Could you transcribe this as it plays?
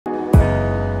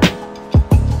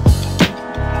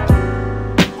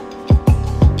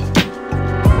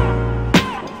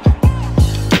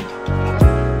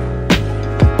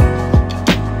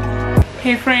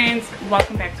Hey friends,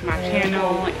 welcome back to my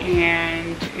channel,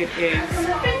 and it is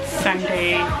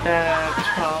Sunday the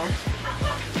 12th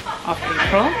of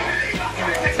April.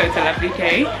 So it's a lovely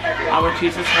day. Our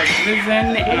Jesus has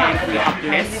risen and we are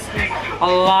blessed. A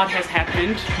lot has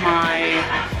happened. My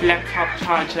laptop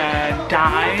charger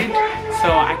died,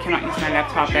 so I cannot use my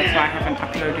laptop. That's why I haven't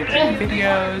uploaded any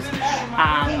videos.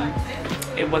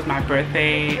 It was my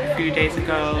birthday a few days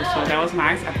ago, so that was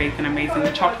nice. I baked an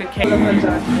amazing chocolate cake.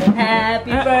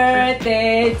 Happy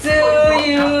birthday to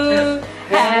you.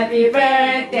 Happy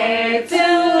birthday to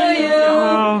you.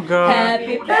 Oh God.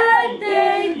 Happy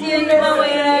birthday, dear Noma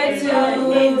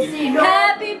Xx.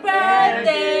 Happy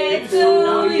birthday to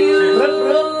you.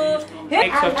 So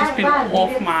I've just been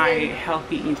off my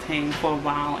healthy eating for a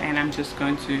while, and I'm just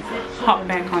going to hop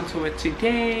back onto it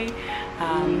today.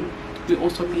 We've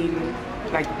also been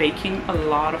like baking a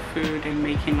lot of food and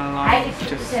making a lot of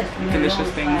just delicious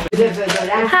things.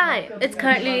 Hi, it's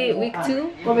currently week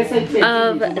 2 of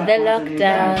the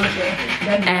lockdown,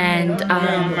 and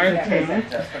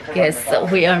yes,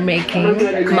 we are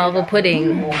making marble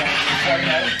pudding,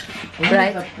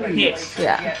 right? Yes.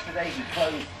 Yeah.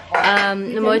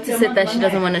 Noma said that she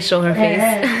doesn't want to show her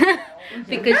face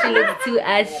because she looks too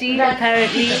ashy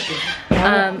apparently.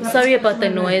 Sorry about the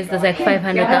noise. There's like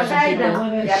 500,000 people.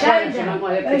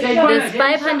 There's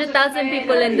 500,000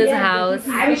 people in this house,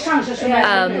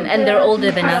 and they're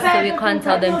older than us, so we can't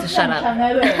tell them to shut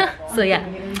up. So yeah.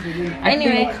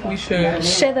 Anyway, we should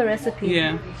share the recipe.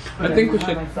 Yeah, I think we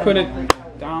should put it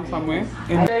down somewhere.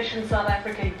 In South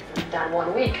Africa down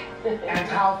 1 week, and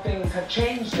how things have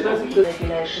changed in those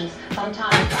regulations.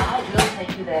 Sometimes I will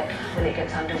take you there when it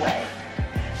gets underway.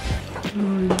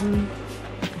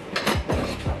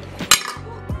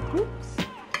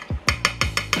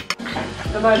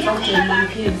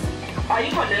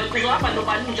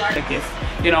 I guess,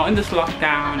 you know, in this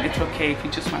lockdown, it's okay if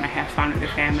you just want to have fun with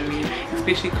your family,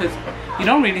 especially because you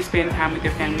don't really spend time with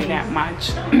your family that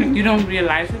much. You don't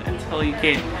realize it until you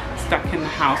get stuck in the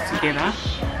house together.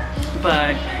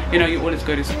 But you know, you always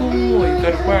go to school or you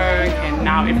go to work, and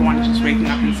now everyone is just waking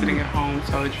up and sitting at home,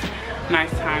 so it's a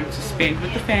nice time to spend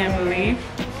with the family.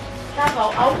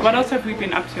 What else have we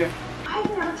been up to?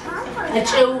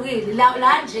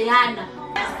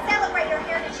 Celebrate your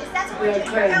heritage. That's what we're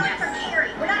doing. We're going for Gary.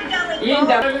 We're not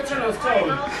going.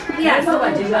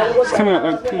 It's coming out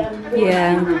like pink.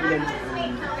 Yeah.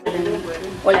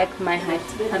 Or like my height.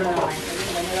 I don't know.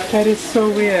 That is so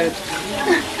weird.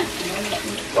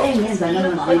 What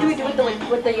do we do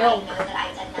with the yolk?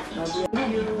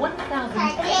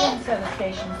 1,000 service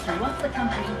stations throughout the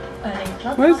country, earning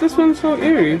plus. Why is this one so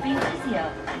eerie? Easier,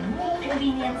 more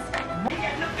convenience.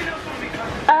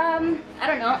 I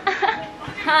don't know.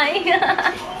 Hi.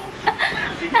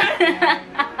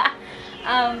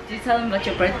 Do you tell them about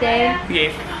your birthday?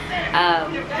 Yes.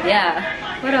 Yeah.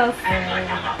 What else?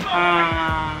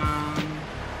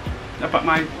 About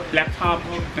my laptop,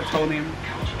 I told him.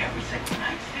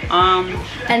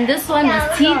 And this one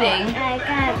was teething,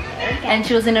 and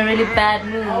she was in a really bad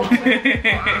mood.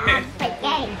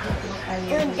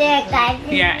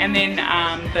 Yeah, and then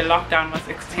the lockdown was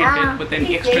extended with an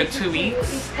extra 2 weeks,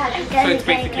 so it's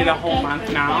basically the whole month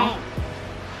now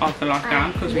of the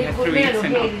lockdown, because we had 3 weeks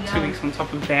and 2 weeks on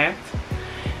top of that.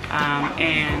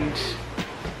 And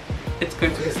it's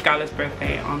going to be Scarlett's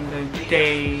birthday on the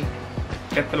day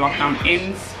that the lockdown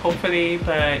ends, hopefully,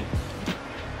 but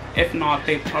if not,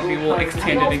 they probably will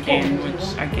extend it again,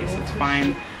 which I guess it's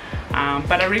fine.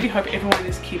 But I really hope everyone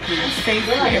is keeping safe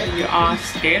wherever you are.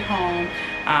 Stay at home.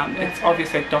 It's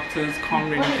obvious that doctors can't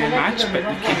really do much, but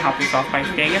you can help yourself by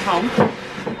staying at home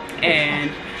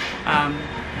and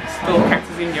still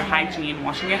practicing your hygiene,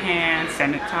 washing your hands,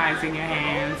 sanitizing your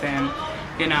hands, and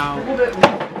you know,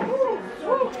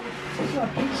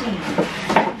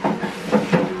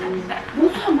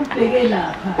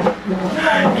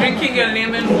 drinking your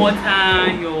lemon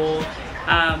water, your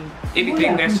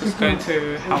anything that's just going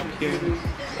to help you.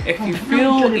 If you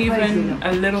feel even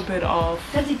a little bit of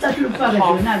a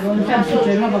cough,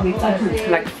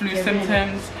 like flu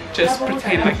symptoms, just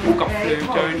pretend like you've got flu.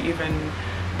 Don't even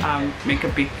make a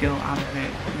big deal out of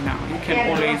it. You know, you can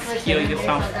always heal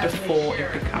yourself before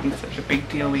it becomes such a big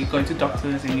deal where you go to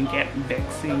doctors and you get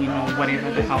vaccine or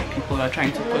whatever the hell people are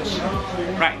trying to push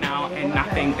right now, and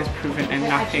nothing is proven and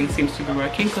nothing seems to be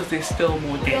working because there's still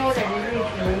more deaths.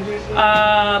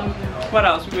 What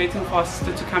else? We're waiting for our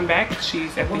sister to come back.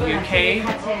 She's at the UK,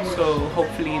 so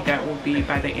hopefully that will be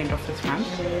by the end of this month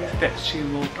that she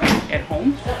will be at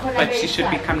home, but she should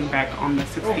be coming back on the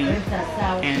 16th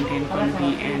and then going to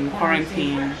be in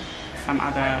quarantine, some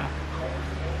other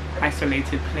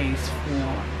isolated place for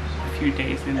a few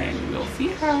days and then we'll see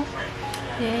her.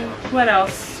 Yeah. What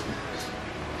else?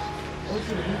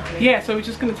 Yeah, so we're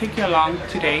just gonna take you along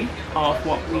today of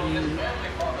what we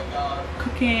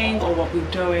cooking or what we're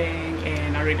doing,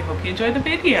 and I really hope you enjoy the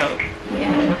video.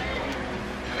 Yeah.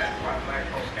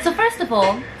 So first of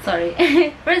all,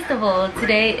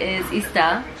 today is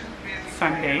Easter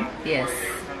Sunday. Yes,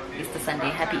 Easter Sunday.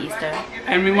 Happy Easter.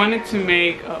 And we wanted to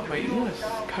make, oh wait, it was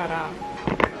cut out.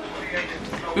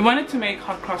 We wanted to make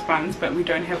hot cross buns, but we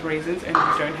don't have raisins and we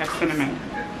don't have cinnamon.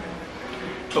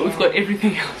 But we've got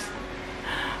everything else.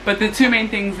 But the two main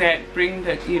things that bring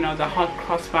the, you know, the hot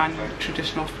cross bun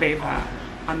traditional flavor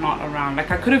are not around.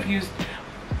 Like I could have used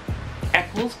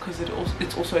apples because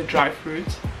it's also a dry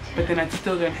fruit, but then I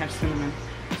still don't have cinnamon.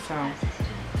 So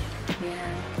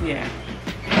yeah.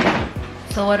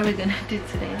 So what are we gonna do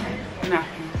today?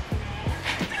 Nothing.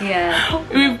 Yeah.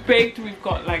 We've baked. We've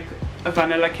got like a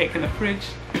vanilla cake in the fridge.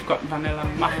 We've got vanilla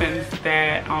muffins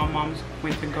that our moms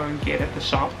went to go and get at the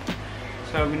shop.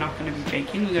 So we're not going to be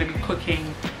baking. We're going to be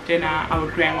cooking dinner. Our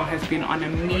grandma has been on a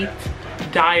meat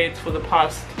diet for the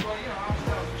past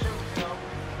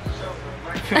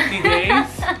 50 days.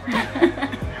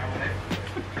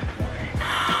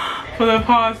 For the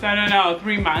past, I don't know,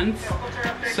 3 months.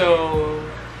 So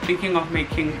thinking of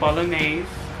making bolognese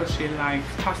because she likes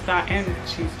pasta and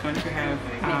she's going to have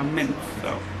mince.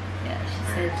 So yeah, she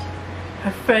said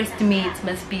her first meat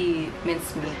must be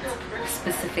mince meat,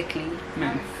 specifically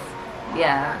mince.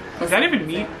 Yeah. Is that even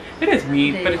meat? It is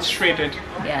meat, but it's shredded.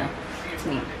 Yeah, it's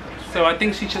meat. So I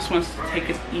think she just wants to take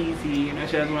it easy, you know,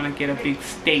 she doesn't want to get a big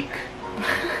steak.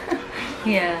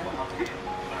 Yeah.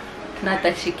 Not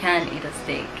that she can eat a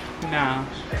steak. No.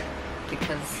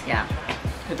 Because, yeah.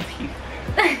 Her teeth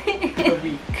are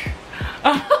weak.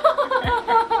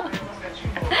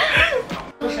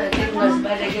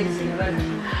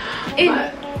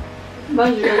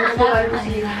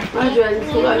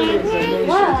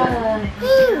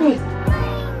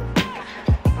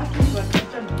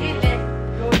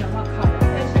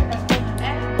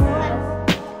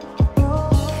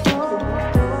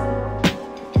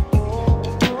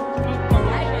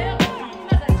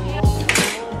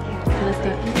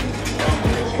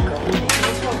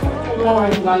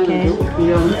 Okay.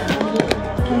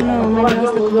 Oh no, maybe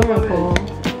it's the chloroform.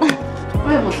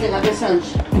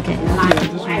 Okay.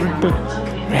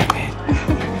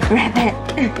 Rabbit.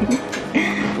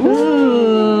 Ooh.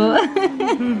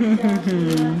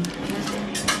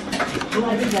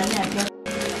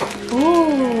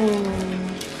 Ooh.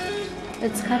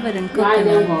 It's covered in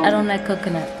coconut. I don't like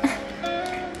coconut.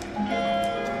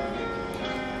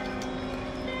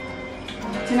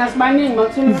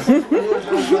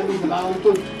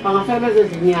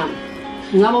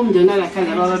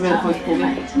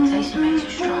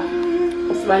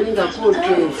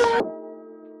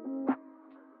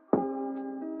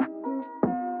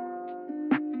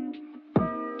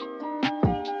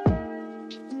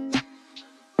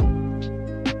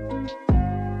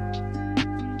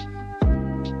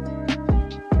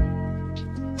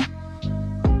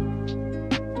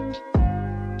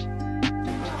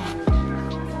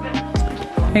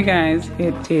 Hey guys,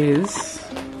 it is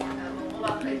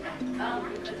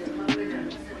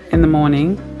in the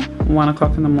morning, 1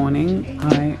 o'clock in the morning.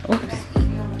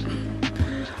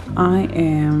 I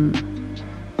am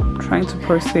trying to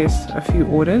process a few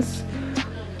orders.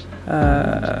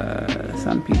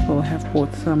 Some people have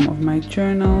bought some of my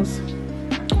journals.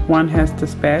 One has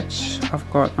dispatched. I've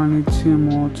got only 2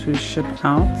 more to ship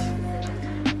out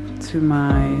to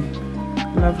my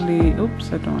lovely,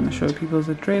 oops, I don't want to show people's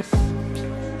address,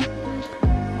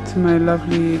 to my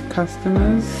lovely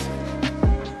customers.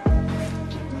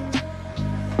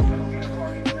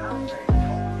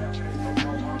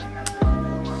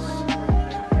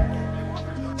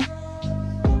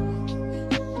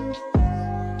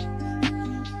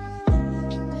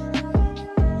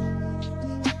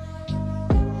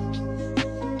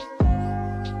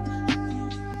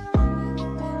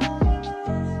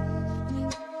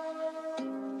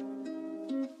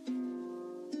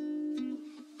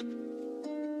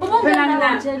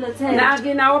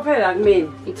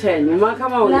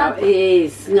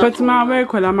 But my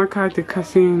work with my card the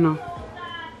casino.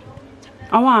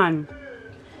 I won.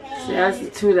 I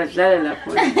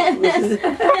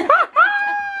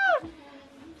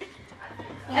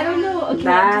don't know. Okay,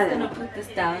 I'm just gonna put this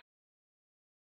down.